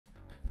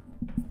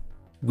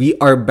We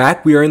are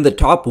back. We are in the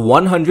top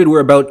 100.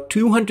 We're about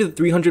 200 to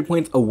 300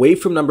 points away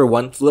from number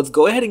 1. So let's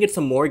go ahead and get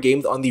some more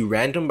games on the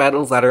random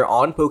battles ladder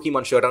on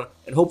Pokemon Showdown.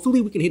 And hopefully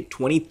we can hit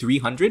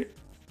 2300.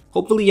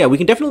 Hopefully, yeah, we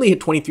can definitely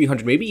hit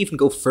 2300. Maybe even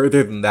go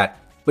further than that.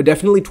 But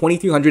definitely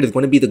 2300 is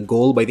going to be the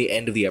goal by the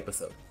end of the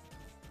episode.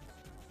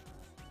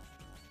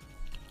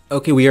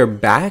 Okay, we are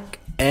back.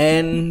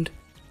 And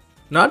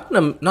not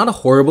a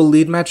horrible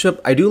lead matchup.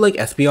 I do like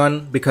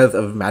Espeon because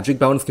of Magic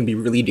Bounce can be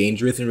really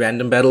dangerous in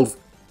random battles.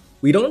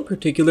 We don't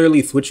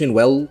particularly switch in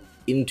well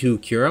into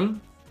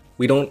Kyurem.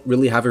 We don't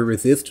really have a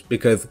resist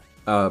because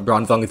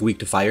Bronzong is weak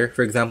to fire,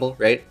 for example,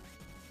 right?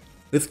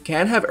 This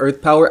can have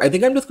Earth Power. I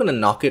think I'm just going to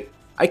knock it.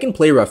 I can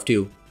play rough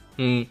too.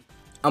 I'm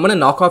going to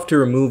knock off to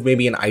remove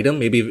maybe an item.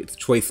 Maybe if it's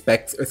Choice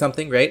Specs or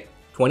something, right?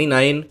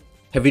 29.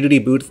 Heavy Duty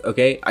Boots.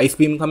 Okay. Ice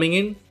Beam coming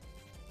in.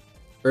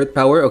 Earth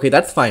Power. Okay,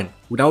 that's fine.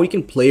 Now we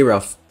can play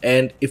rough.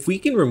 And if we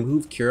can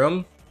remove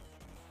Kyurem,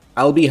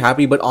 I'll be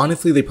happy. But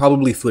honestly, they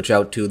probably switch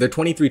out too. They're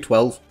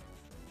 23-12.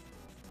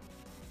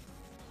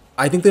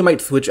 I think they might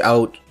switch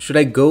out. Should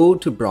I go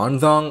to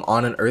Bronzong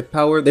on an Earth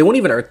Power? They won't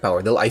even Earth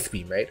Power. They'll Ice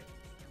Beam, right?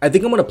 I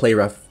think I'm going to play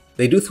rough.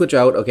 They do switch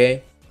out,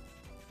 okay.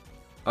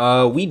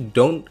 We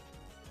don't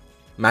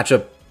match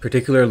up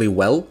particularly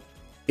well.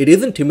 It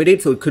is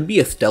Intimidate, so it could be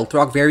a Stealth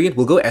Rock variant.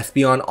 We'll go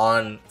Espeon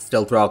on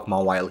Stealth Rock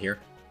Mawile here.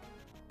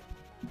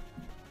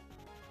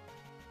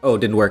 Oh,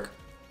 it didn't work.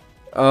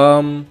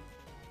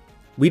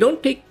 We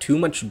don't take too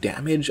much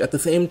damage. At the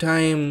same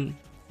time,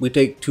 we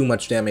take too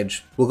much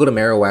damage. We'll go to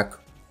Marowak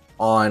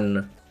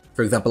on,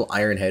 for example,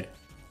 Iron Head.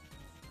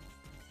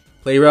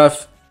 Play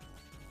rough.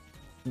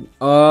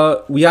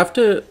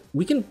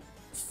 We can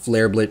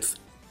Flare Blitz.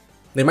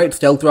 They might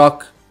Stealth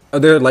Rock. Oh,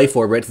 they're Life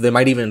Orb, right? So they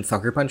might even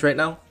Sucker Punch right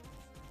now.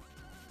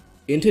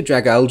 Into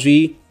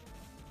Dragalge.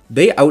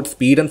 They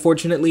outspeed,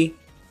 unfortunately.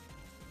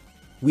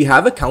 We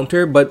have a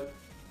counter, but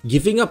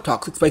giving up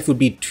Toxic Spikes would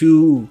be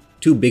too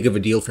big of a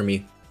deal for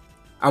me.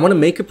 I'm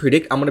going to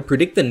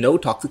predict the no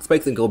Toxic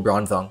Spikes and go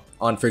Bronzong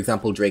on, for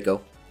example,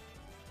 Draco.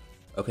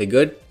 Okay,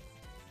 good.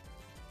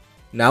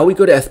 Now we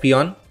go to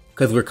Espeon,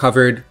 because we're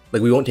covered,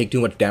 like we won't take too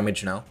much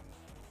damage now.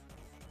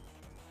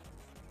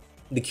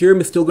 The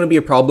Kyurem is still going to be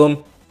a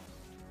problem.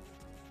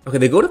 Okay,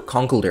 they go to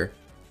Conkeldurr.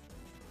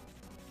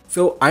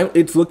 So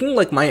it's looking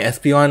like my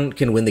Espeon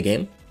can win the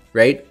game,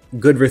 right?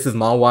 Good versus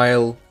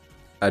Mawile,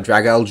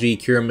 Dragalge,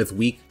 Kyurem is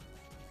weak.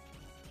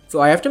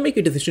 So I have to make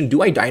a decision.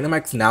 Do I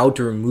Dynamax now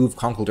to remove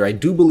Conkeldurr? I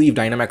do believe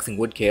Dynamaxing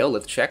would KO.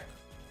 Let's check.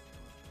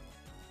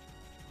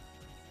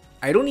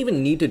 I don't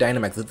even need to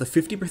Dynamax. It's a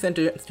 50%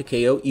 chance to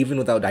KO even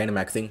without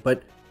Dynamaxing,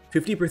 but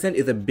 50%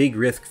 is a big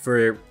risk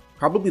for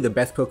probably the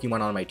best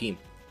Pokemon on my team.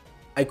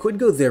 I could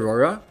go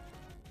Zeraora,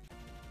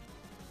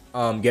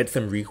 get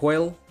some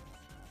Recoil,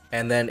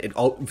 and then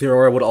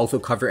Zeraora would also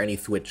cover any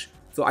switch.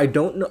 So I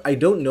don't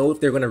know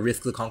if they're going to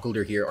risk the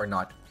Conkeldurr here or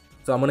not.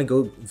 So I'm going to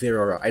go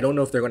Zeraora. I don't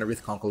know if they're going to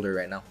risk Conkeldurr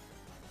right now.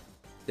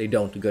 They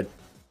don't. Good.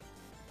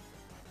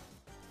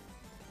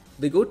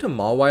 They go to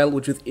Mawile,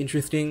 which is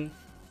interesting.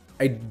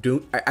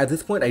 At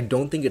this point, I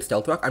don't think it's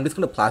Stealth Rock. I'm just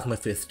going to Plasma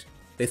Fist.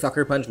 They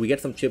Sucker Punch. We get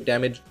some chip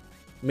damage.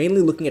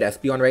 Mainly looking at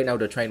Espeon right now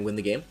to try and win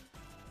the game.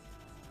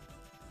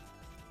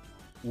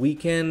 We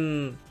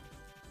can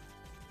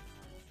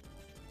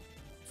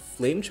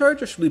Flame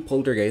Charge or should we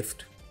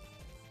Poltergeist?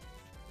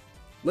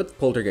 Let's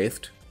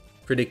Poltergeist,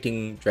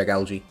 predicting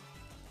Dragalge.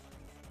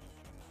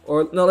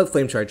 Or no, let's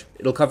Flame Charge.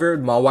 It'll cover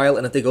Mawile,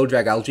 and if they go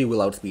Dragalge,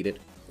 we'll outspeed it.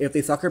 If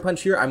they Sucker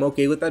Punch here, I'm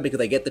okay with that because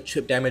I get the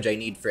chip damage I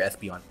need for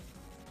Espeon.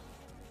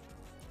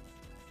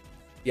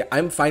 Yeah,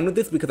 I'm fine with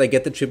this because I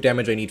get the chip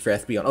damage I need for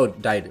Espeon. Oh,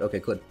 it died. Okay,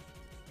 good.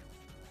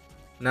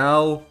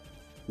 Now,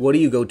 what do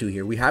you go to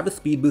here? We have a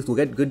speed boost. We'll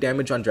get good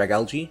damage on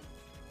Dragalge.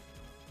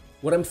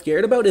 What I'm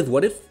scared about is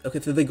what if... Okay,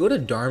 so they go to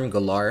Darm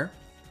Galar,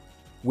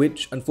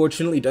 which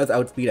unfortunately does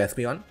outspeed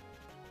Espeon.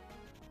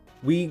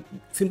 We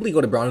simply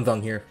go to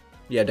Bronzong here.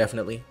 Yeah,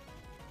 definitely.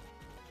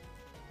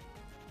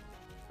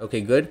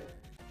 Okay, good.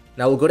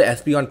 Now we'll go to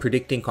Espeon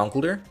predicting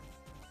Conkeldurr.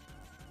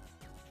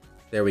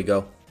 There we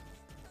go.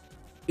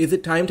 Is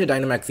it time to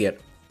Dynamax yet?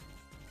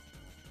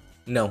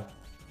 No.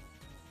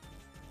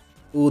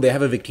 Ooh, they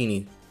have a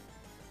Victini.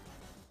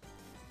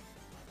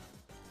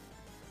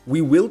 We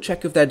will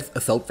check if that's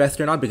Assault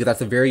Vest or not because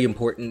that's a very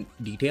important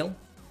detail.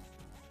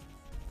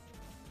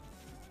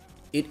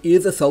 It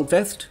is Assault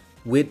Vest,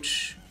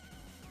 which...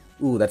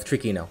 Ooh, that's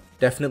tricky now.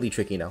 Definitely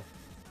tricky now.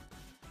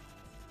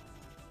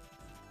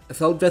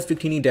 Assault Vest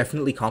Victini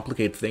definitely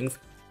complicates things.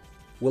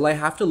 Will I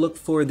have to look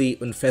for the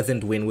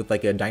Unpheasant win with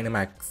like a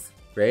Dynamax,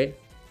 right?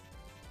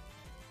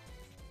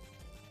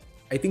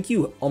 I think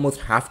you almost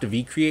have to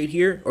V-Create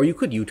here, or you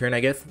could U-turn, I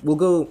guess. We'll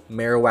go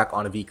Marowak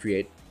on a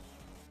V-Create.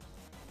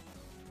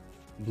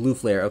 Blue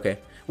Flare, okay.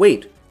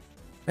 Wait,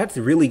 that's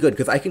really good,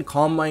 because I can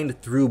Calm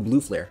Mind through Blue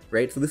Flare,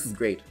 right? So this is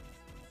great.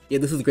 Yeah,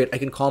 this is great. I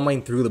can Calm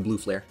Mind through the Blue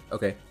Flare,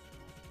 okay.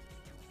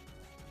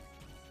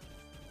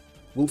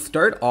 We'll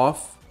start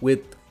off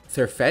with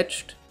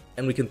Sirfetch'd,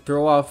 and we can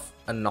throw off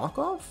a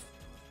knockoff?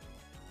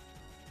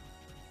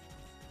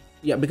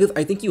 Yeah, because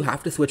I think you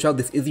have to switch out.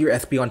 This is your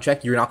SP on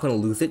check. You're not going to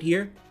lose it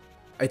here.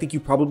 I think you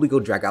probably go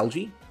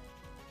Dragalge.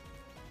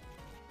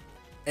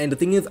 And the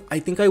thing is, I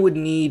think I would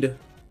need...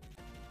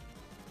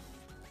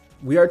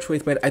 We are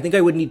choice band. I think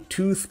I would need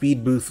 2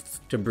 speed boosts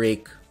to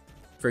break,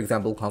 for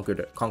example,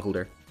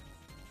 Conkeldurr.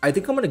 I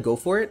think I'm going to go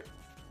for it.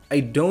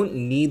 I don't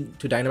need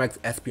to Dynamax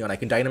Espeon. I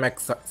can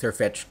Dynamax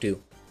Sirfetch'd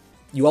too.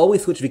 You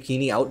always switch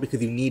Victini out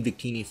because you need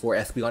Victini for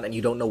Espeon and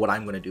you don't know what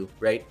I'm going to do,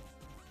 right?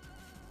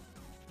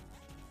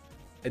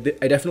 I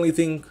definitely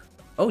think...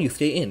 Oh, you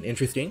stay in.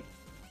 Interesting.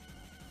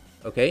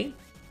 Okay.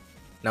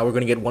 Now we're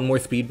going to get 1 more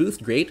speed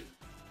boost. Great.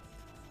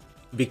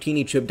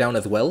 Victini chip down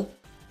as well.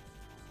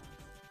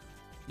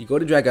 You go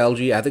to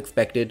Dragalge as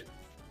expected.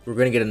 We're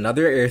going to get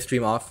another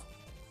Airstream off.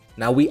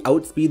 Now we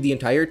outspeed the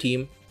entire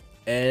team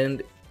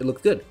and it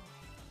looks good.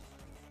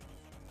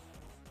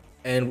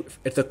 And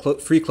it's a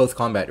free close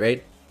combat,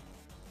 right?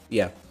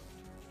 Yeah.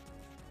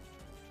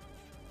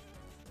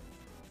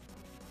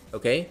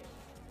 Okay.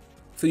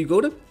 So you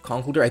go to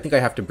Conkeldurr. I think I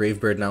have to Brave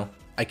Bird now.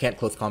 I can't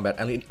close combat.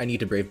 I need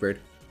to Brave Bird.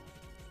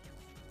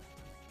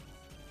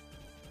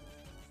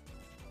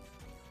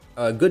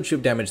 Good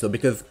chip damage though,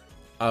 because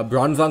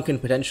Bronzong can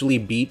potentially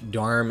beat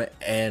Darm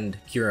and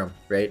Kyurem,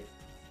 right?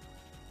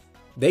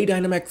 They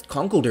Dynamaxed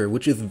Conkeldurr,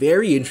 which is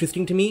very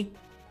interesting to me,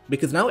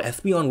 because now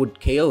Espeon would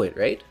KO it,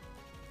 right?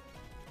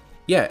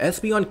 Yeah,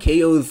 Espeon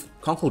KOs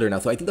Conkeldurr now,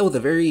 so I think that was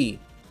a very,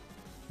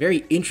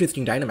 very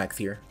interesting Dynamax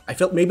here. I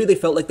felt maybe they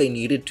felt like they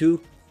needed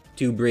to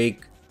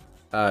break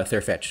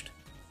Sirfetch'd.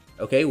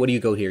 Okay, what do you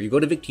go here? You go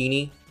to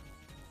Victini.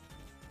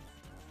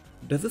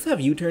 Does this have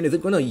U-turn? Is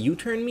it going to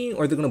U-turn me,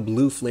 or is it going to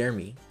Blue Flare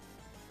me?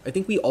 I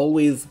think we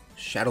always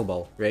Shadow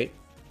Ball, right?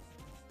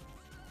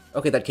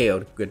 Okay, that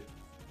KO'd. Good.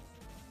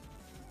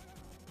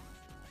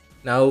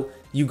 Now,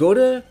 you go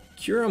to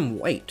Kyurem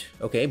White,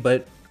 okay,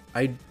 but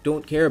I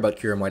don't care about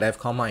Kyurem White. I have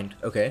Calm Mind.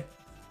 Okay.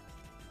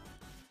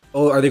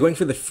 Oh, are they going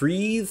for the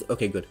freeze?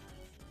 Okay, good.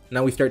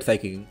 Now we start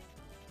Psychicking.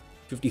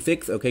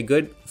 56, okay,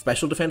 good.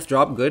 Special defense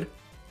drop, good.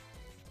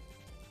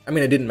 I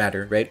mean, it didn't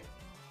matter, right?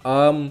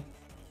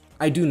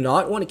 I do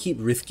not want to keep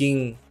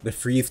risking the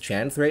freeze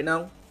chance right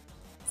now.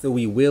 So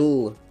we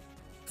will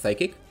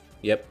Psychic.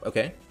 Yep,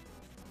 okay.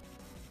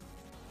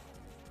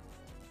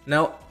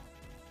 Now,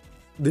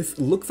 this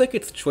looks like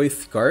it's Choice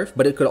Scarf,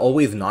 but it could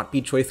always not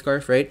be Choice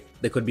Scarf, right?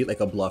 They could be like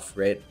a bluff,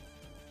 right?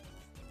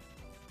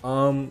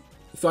 So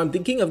I'm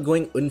thinking of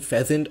going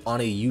Unpheasant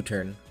on a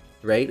U-turn,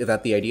 right? Is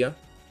that the idea?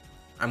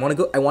 I want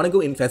to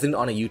go Unpheasant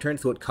on a U-turn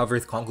so it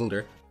covers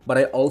Conkeldurr, but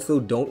I also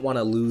don't want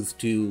to lose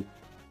to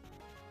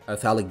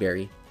Salic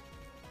Berry.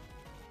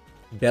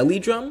 Belly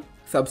Drum,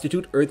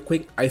 substitute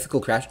Earthquake,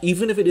 Icicle Crash.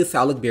 Even if it is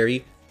Salic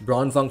Berry,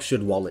 Bronzong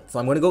should wall it. So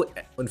I'm going to go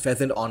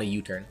Unpheasant on a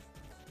U-turn.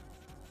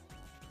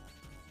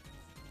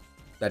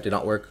 That did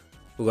not work.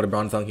 We'll go to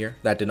Bronzong here.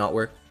 That did not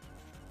work.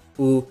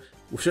 Ooh,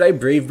 should I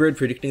Brave Bird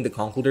predicting the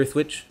Conkeldurr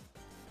switch?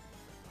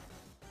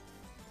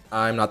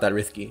 I'm not that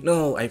risky.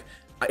 No,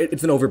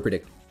 it's an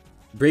overpredict.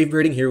 Brave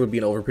Birding here would be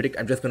an overpredict.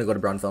 I'm just going to go to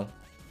Bronzong.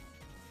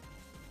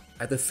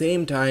 At the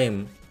same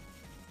time...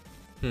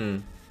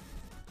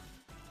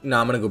 Nah,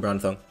 I'm going to go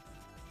Bronzong.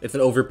 It's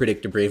an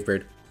overpredict to Brave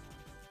Bird.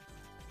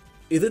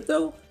 Is it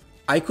though?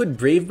 I could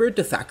Brave Bird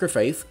to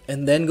sacrifice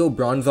and then go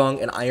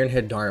Bronzong and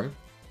Ironhead Darm.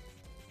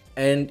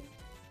 And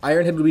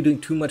Ironhead would be doing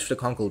too much to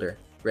Conkeldurr,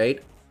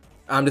 right?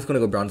 I'm just going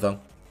to go Bronzong.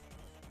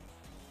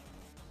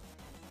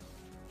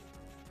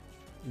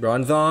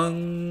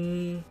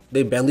 Bronzong...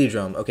 They Belly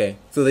Drum. Okay,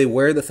 so they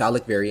wear the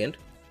Salic variant.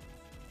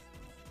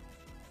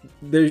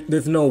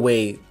 There's no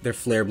way they're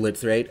Flare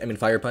Blitz, right? I mean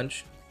Fire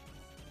Punch.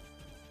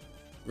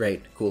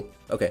 Right, cool.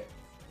 Okay.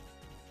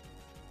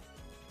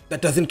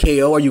 That doesn't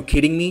KO, are you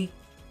kidding me?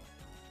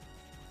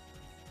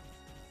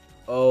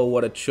 Oh,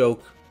 what a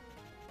choke.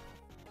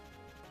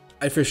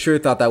 I for sure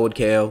thought that would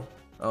KO.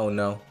 Oh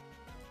no.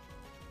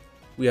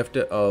 We have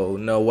to... Oh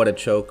no, what a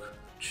choke.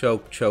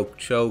 Choke, choke,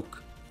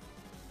 choke.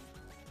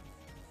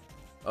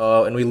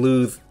 Oh, and we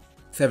lose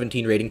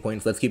 17 rating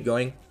points. Let's keep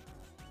going.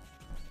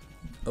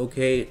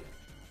 Okay.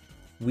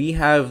 We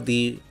have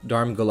the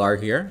Darm Galar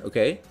here,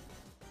 okay.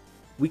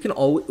 We can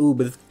always... Ooh,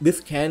 but this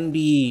can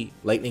be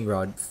Lightning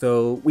Rod.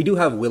 So we do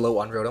have Willow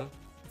on Rotom,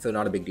 so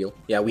not a big deal.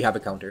 Yeah, we have a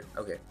counter.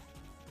 Okay.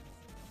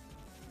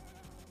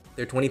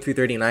 They're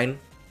 23-39,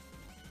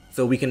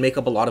 so we can make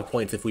up a lot of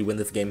points if we win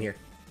this game here.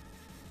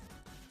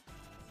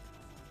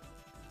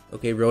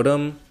 Okay,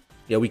 Rotom.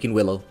 Yeah, we can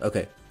Willow.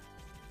 Okay.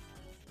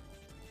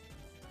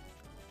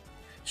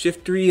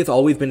 Shiftry has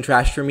always been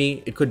trash for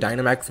me. It could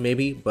Dynamax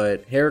maybe,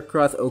 but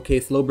Heracross, okay.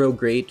 Slowbro,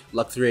 great.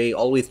 Luxray,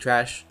 always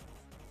trash.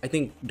 I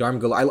think Darm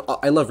Galar...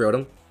 I love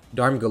Rotom.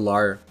 Darm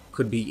Galar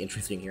could be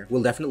interesting here.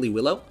 We'll definitely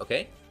Willow,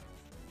 okay.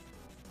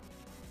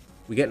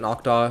 We get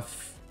knocked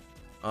off.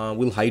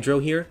 We'll Hydro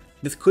here.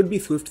 This could be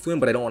Swift Swim,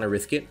 but I don't want to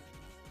risk it.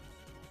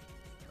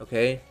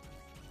 Okay.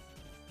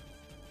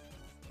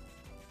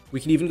 We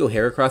can even go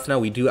Heracross now.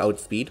 We do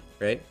outspeed,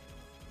 right?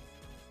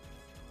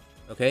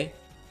 Okay.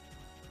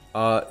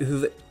 This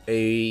is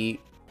a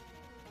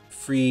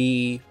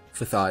free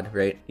Facade,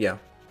 right? Yeah.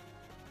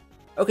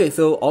 Okay,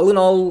 so all in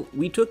all,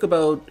 we took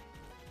about,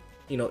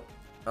 you know,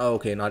 oh,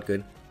 okay, not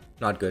good.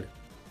 Not good.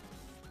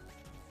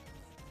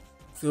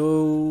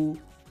 So,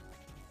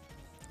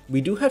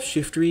 we do have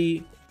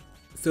Shiftry.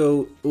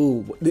 So,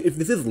 ooh, if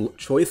this is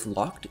choice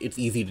locked, it's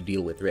easy to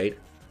deal with, right?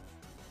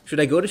 Should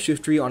I go to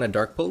Shiftry on a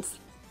Dark Pulse?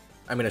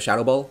 I mean a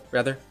Shadow Ball,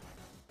 rather.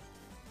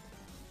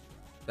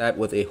 That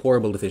was a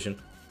horrible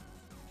decision.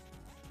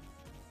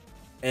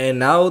 And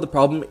now the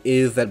problem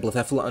is that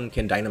Blacephalon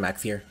can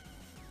Dynamax here.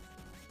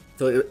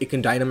 So it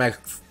can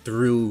Dynamax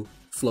through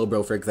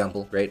Slowbro, for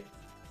example, right?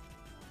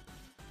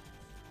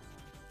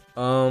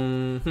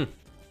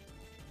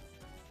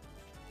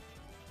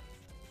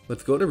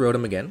 Let's go to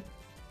Rotom again.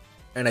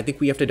 And I think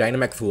we have to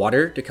Dynamax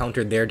Water to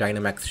counter their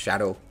Dynamax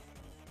Shadow.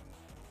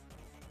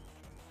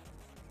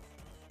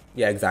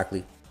 Yeah,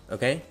 exactly.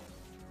 Okay.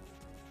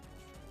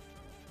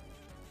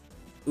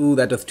 Ooh,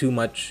 that does too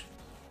much.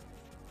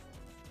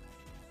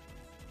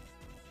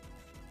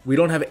 We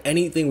don't have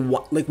anything,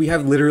 like we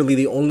have literally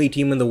the only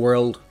team in the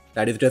world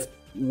that is just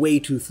way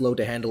too slow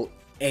to handle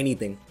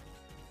anything.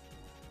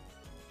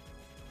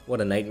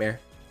 What a nightmare.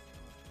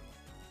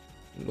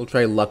 We'll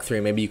try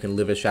Luxray, maybe you can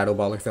live a Shadow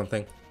Ball or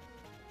something.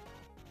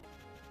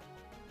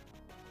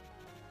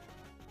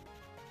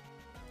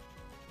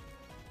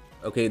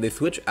 Okay, they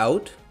switch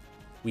out.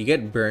 We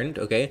get burned,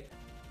 okay.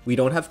 We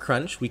don't have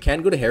Crunch. We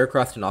can go to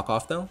Heracross to knock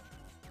off though.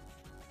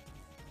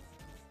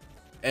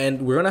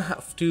 And we're gonna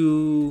have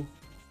to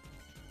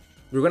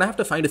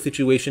find a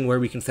situation where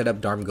we can set up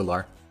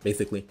Darmgalar,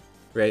 basically,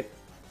 right?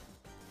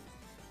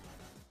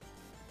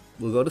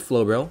 We'll go to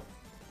Slowbro.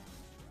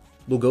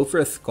 We'll go for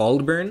a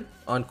Scald Burn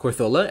on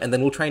Corsola, and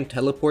then we'll try and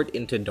teleport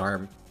into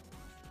Darm.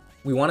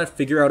 We want to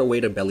figure out a way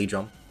to Belly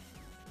Drum.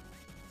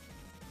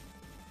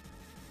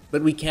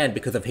 But we can't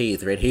because of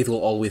Haze, right? Haze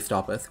will always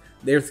stop us.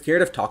 They're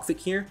scared of Toxic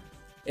here.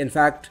 In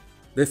fact,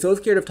 they're so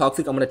scared of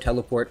Toxic, I'm going to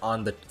teleport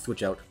on the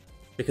switch out.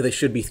 Because they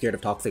should be scared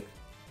of Toxic.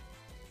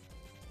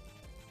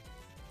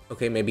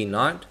 Okay, maybe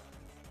not.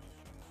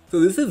 So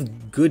this is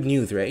good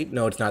news, right?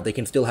 No, it's not. They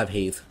can still have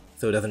Haze,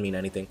 so it doesn't mean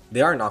anything.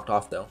 They are knocked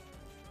off, though.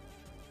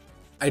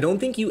 I don't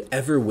think you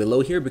ever Willow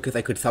here because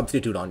I could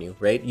substitute on you,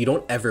 right? You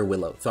don't ever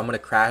Willow. So I'm going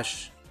to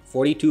crash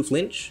 42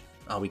 flinch.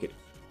 Oh, we get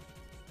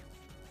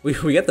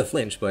the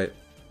flinch, but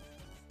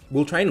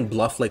we'll try and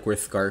bluff like we're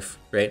Scarf,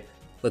 right?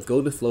 Let's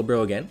go to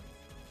Slowbro again.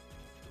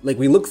 Like,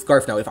 we look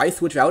Scarf now. If I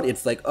switch out,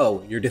 it's like,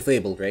 oh, you're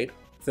disabled, right?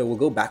 So we'll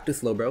go back to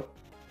Slowbro.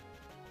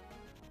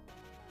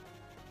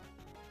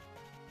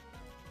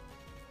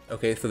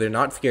 Okay, so they're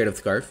not scared of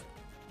Scarf.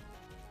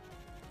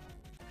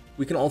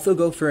 We can also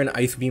go for an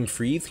Ice Beam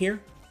Freeze here.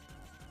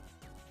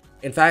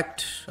 In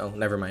fact, oh,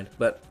 never mind.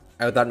 But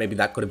I thought maybe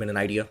that could have been an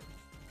idea.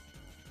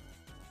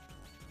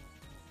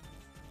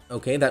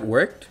 Okay, that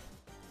worked.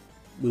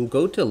 We'll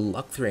go to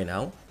Luxray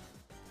now.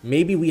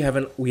 Maybe we have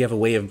a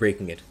way of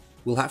breaking it.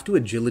 We'll have to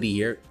Agility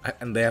here,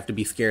 and they have to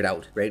be scared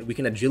out, right? We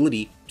can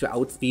Agility to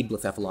outspeed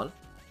Blacephalon.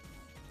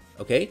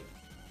 Okay.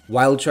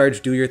 Wild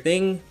Charge, do your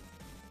thing.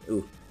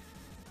 Ooh.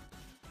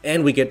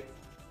 And we get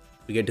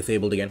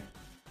disabled again.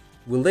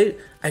 Will they?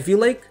 I feel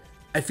like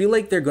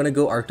they're gonna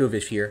go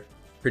Arctovish here,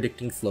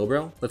 predicting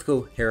Slowbro. Let's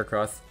go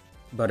Heracross,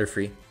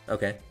 Butterfree.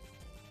 Okay.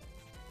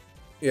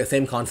 Yeah,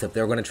 same concept.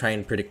 They're gonna try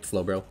and predict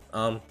Slowbro.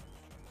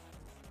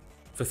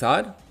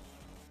 Facade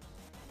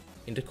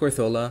into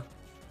Corsola.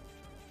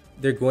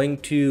 They're going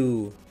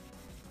to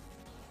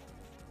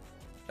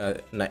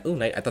Night. Ooh,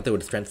 Night. I thought they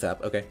would Strength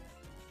Sap. Okay.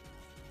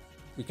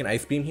 We can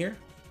Ice Beam here.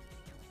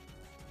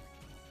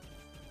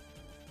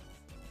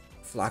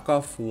 Slack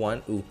off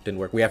one. Ooh, didn't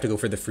work. We have to go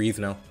for the freeze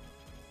now.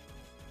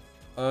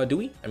 Do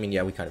we? I mean,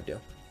 yeah, we kind of do.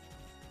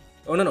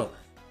 Oh, no.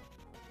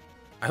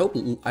 I hope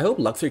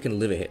Luxray can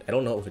live a hit. I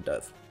don't know if it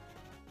does.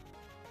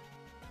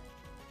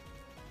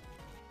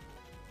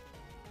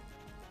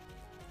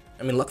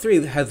 I mean,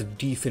 Luxray has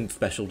decent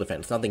special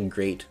defense. Nothing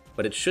great,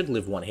 but it should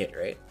live one hit,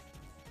 right?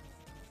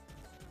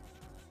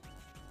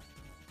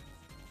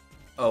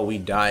 Oh, we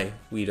die.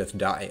 We just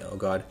die. Oh,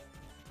 God.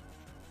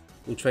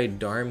 We'll try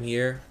Darm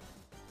here.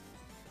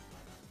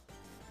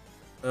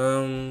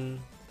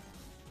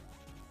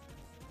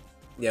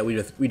 Yeah,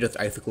 we just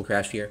Icicle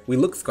Crash here. We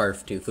look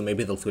Scarf too, so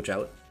maybe they'll switch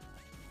out.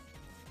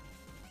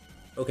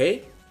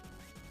 Okay.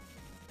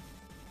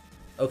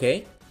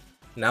 Okay.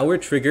 Now we're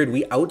triggered.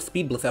 We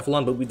outspeed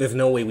Blacephalon, but there's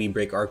no way we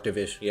break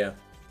Arctovish. Yeah.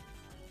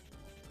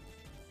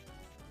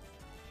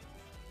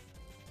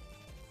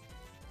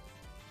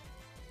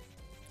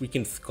 We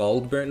can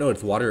Scald Burn. No,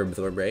 it's Water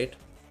Absorb, right?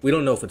 We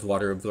don't know if it's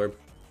Water Absorb.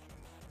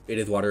 It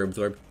is Water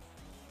Absorb.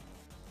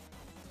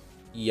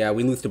 Yeah,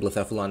 we lose to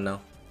Blacephalon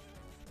now.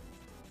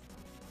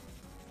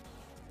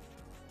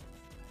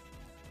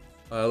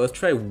 Let's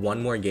try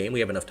one more game. We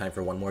have enough time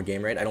for one more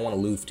game, right? I don't want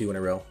to lose 2 in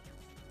a row.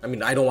 I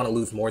mean, I don't want to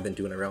lose more than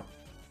 2 in a row.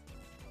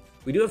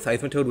 We do have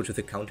Seismitoad, which is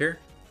a counter.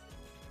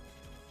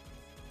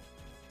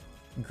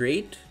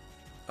 Great.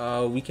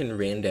 We can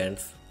Rain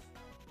Dance.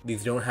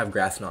 These don't have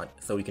Grass Knot,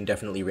 so we can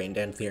definitely Rain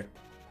Dance here.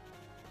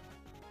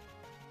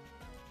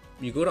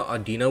 You go to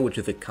Audino, which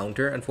is a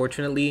counter,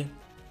 unfortunately.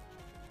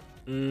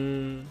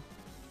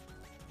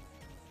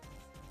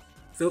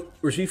 So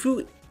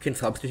Urshifu can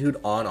substitute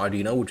on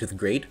Audino, which is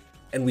great.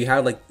 And we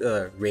have like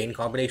the Rain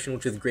combination,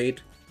 which is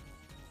great.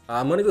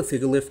 I'm gonna go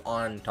Sigalith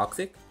on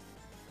Toxic.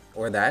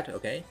 Or that,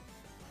 okay.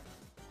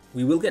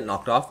 We will get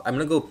knocked off. I'm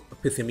gonna go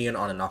Pissimian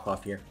on a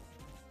knockoff here.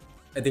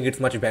 I think it's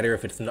much better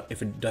if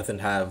it doesn't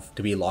have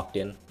to be locked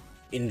in.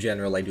 In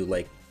general, I do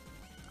like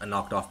a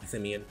knocked off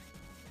Pissimian.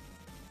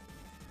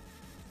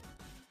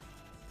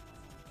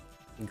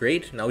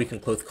 Great, now we can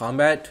close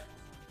combat.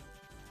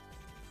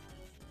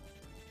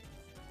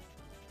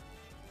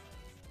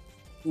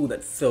 Ooh,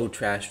 that's so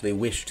trash. They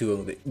wish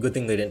to. Good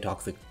thing they didn't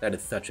Toxic. That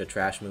is such a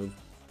trash move.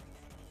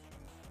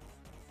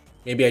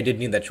 Maybe I did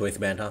need that choice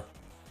band, huh?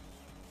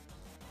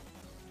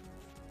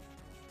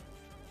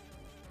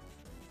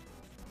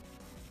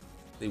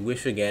 They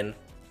wish again.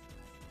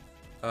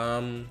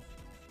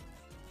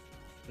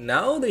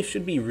 Now they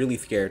should be really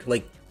scared.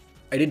 Like,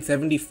 I did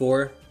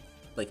 74,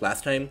 like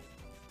last time.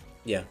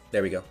 Yeah,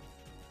 there we go.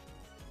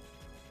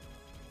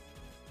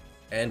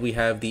 And we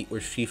have the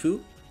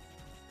Urshifu.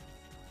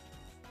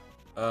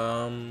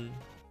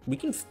 We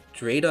can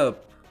straight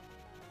up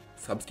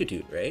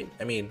substitute, right?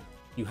 I mean,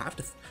 you have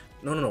to...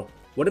 No.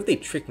 What if they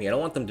trick me? I don't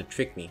want them to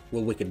trick me.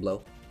 We'll Wicked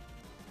Blow.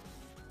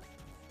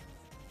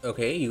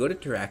 Okay, you go to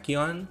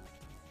Terrakion.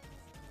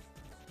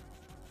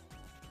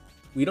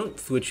 We don't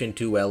switch in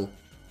too well.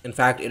 In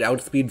fact, it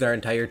outspeeds our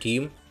entire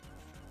team.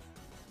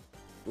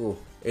 Ooh,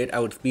 it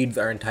outspeeds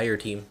our entire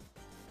team.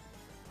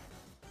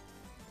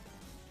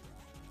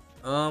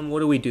 What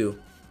do we do?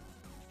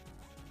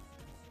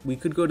 We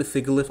could go to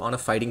Sigalith on a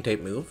fighting type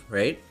move,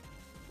 right?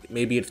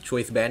 Maybe it's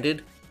Choice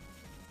Banded.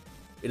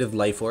 It is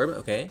Life Orb,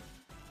 okay.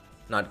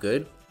 Not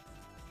good.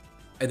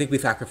 I think we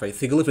sacrifice.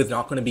 Sigalith is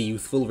not going to be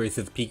useful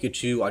versus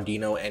Pikachu,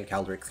 Audino, and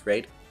Calyrex,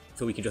 right?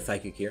 So we can just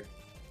Psychic here.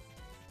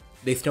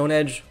 They Stone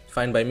Edge,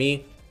 fine by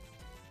me.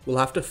 We'll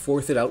have to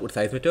force it out with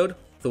Seismitoad,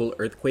 so we'll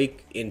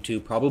Earthquake into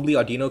probably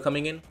Audino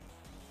coming in.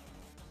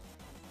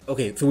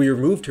 Okay, so we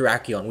removed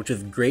Terrakion, which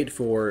is great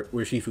for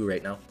Urshifu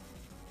right now.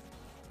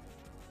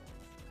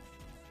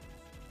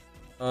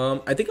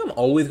 I think I'm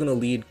always going to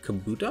lead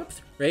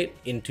Kabutops, right?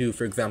 Into,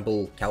 for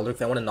example,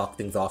 Calyrex. I want to knock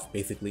things off,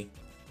 basically.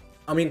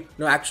 I mean,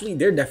 no, actually,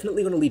 they're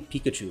definitely going to lead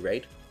Pikachu,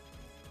 right?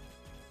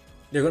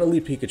 They're going to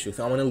lead Pikachu,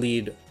 so I'm going to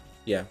lead...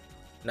 Yeah.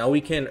 Now we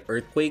can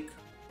Earthquake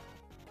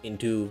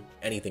into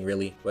anything,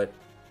 really, but...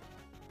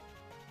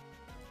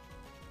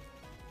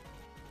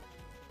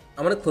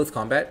 I'm going to close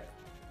combat.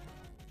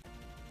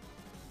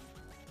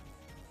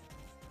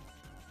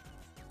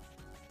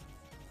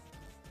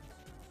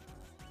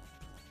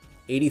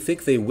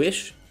 '86, they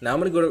wish. Now I'm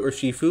going to go to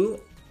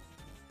Urshifu.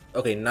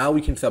 Okay, now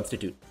we can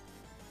substitute.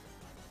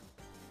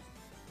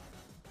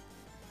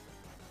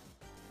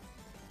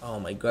 Oh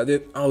my god.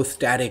 Oh,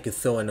 Static is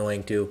so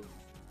annoying too.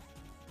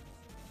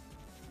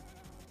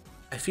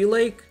 I feel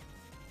like...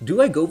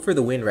 Do I go for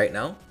the win right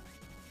now?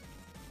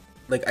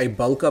 Like, I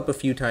bulk up a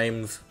few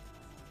times,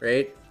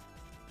 right?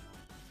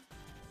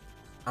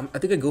 I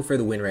think I go for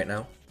the win right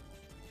now.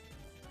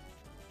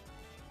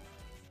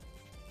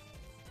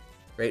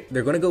 Right?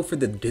 They're gonna go for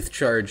the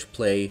discharge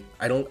play.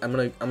 I'm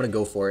gonna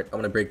go for it. I'm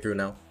gonna break through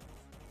now.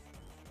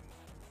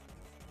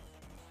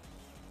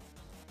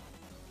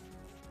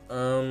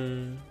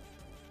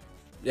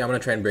 Yeah, I'm gonna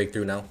try and break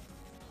through now.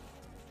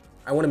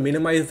 I want to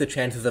minimize the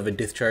chances of a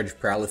discharge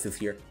paralysis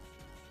here.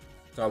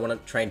 So I want to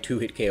try and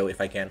 2-hit KO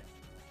if I can.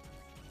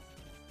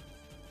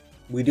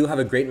 We do have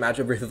a great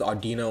matchup versus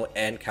Audino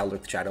and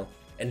Calyrex Shadow.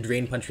 And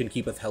Drain Punch can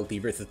keep us healthy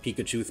versus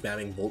Pikachu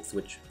spamming Volt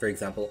Switch, for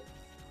example.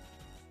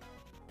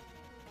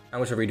 How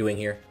much are we doing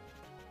here?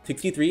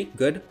 63,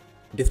 good.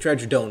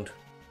 Discharge don't.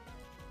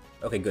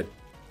 Okay, good.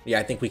 Yeah,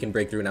 I think we can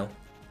break through now.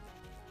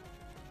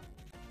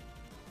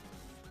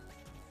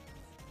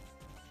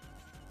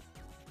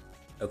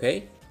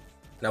 Okay.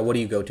 Now what do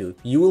you go to?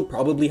 You will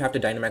probably have to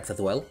Dynamax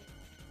as well.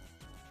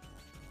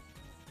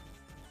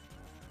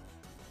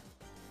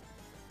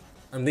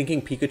 I'm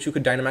thinking Pikachu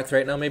could Dynamax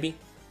right now, maybe?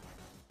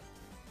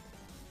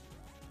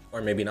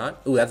 Or maybe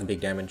not. Ooh, that's big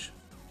damage.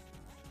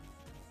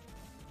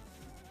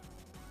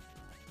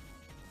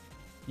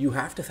 You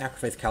have to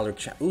sacrifice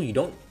Calyrex. Ooh, you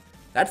don't.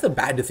 That's a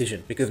bad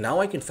decision, because now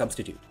I can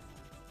substitute.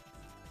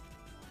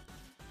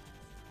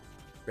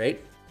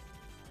 Right?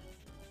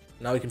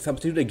 Now we can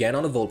substitute again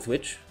on a Volt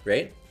Switch,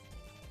 right?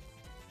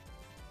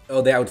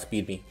 Oh, they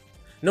outspeed me.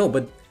 No,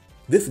 but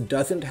this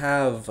doesn't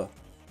have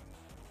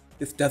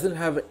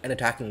an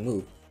attacking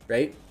move,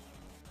 right?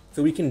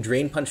 So we can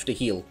Drain Punch to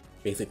heal,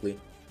 basically.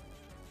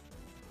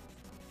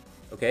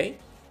 Okay?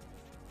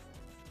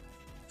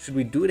 Should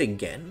we do it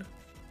again?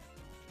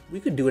 We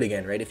could do it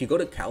again, right? If you go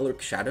to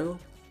Calyrex Shadow...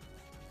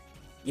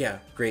 Yeah,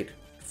 great.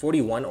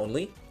 41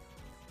 only.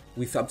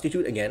 We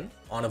substitute again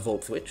on a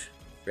Volt Switch,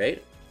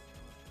 right?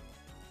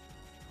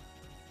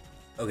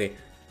 Okay.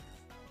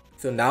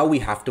 So now we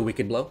have to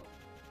Wicked Blow.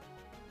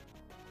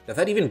 Does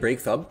that even break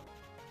sub?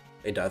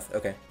 It does,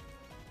 okay.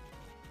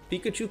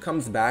 Pikachu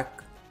comes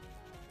back.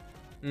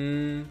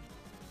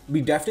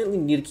 We definitely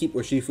need to keep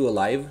Urshifu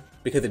alive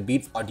because it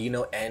beats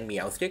Audino and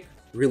Meowstic.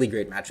 Really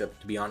great matchup,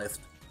 to be honest.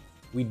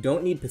 We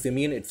don't need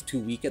Pissimian, it's too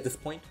weak at this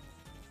point.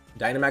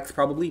 Dynamax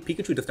probably.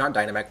 Pikachu does not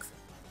Dynamax.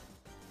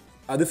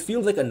 This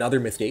feels like another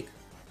mistake,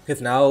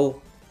 because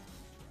now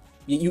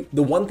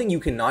the one thing you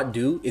cannot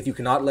do is you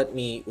cannot let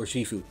me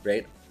Urshifu,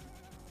 right?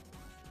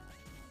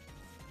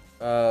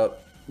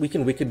 We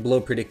can Wicked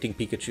Blow predicting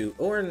Pikachu,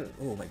 or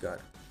oh my god.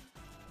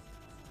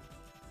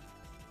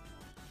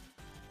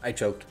 I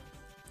choked.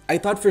 I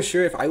thought for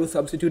sure if I was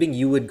substituting,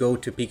 you would go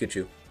to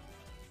Pikachu.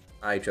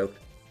 I choked.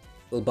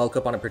 We'll bulk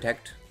up on a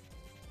Protect.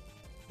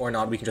 Or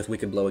not, we can just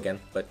Wicked Blow again,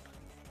 but...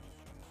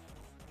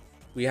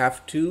 We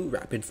have to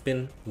Rapid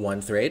Spin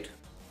once, right?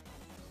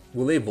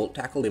 Will they Volt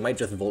Tackle? They might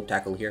just Volt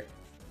Tackle here.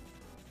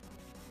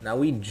 Now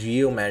we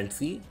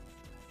Geomancy.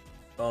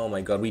 Oh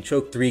my god, we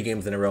choked 3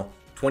 games in a row.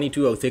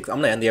 22:06. I'm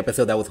gonna end the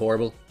episode, that was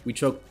horrible. We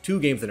choked 2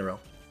 games in a row.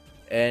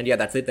 And yeah,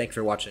 that's it. Thanks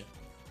for watching.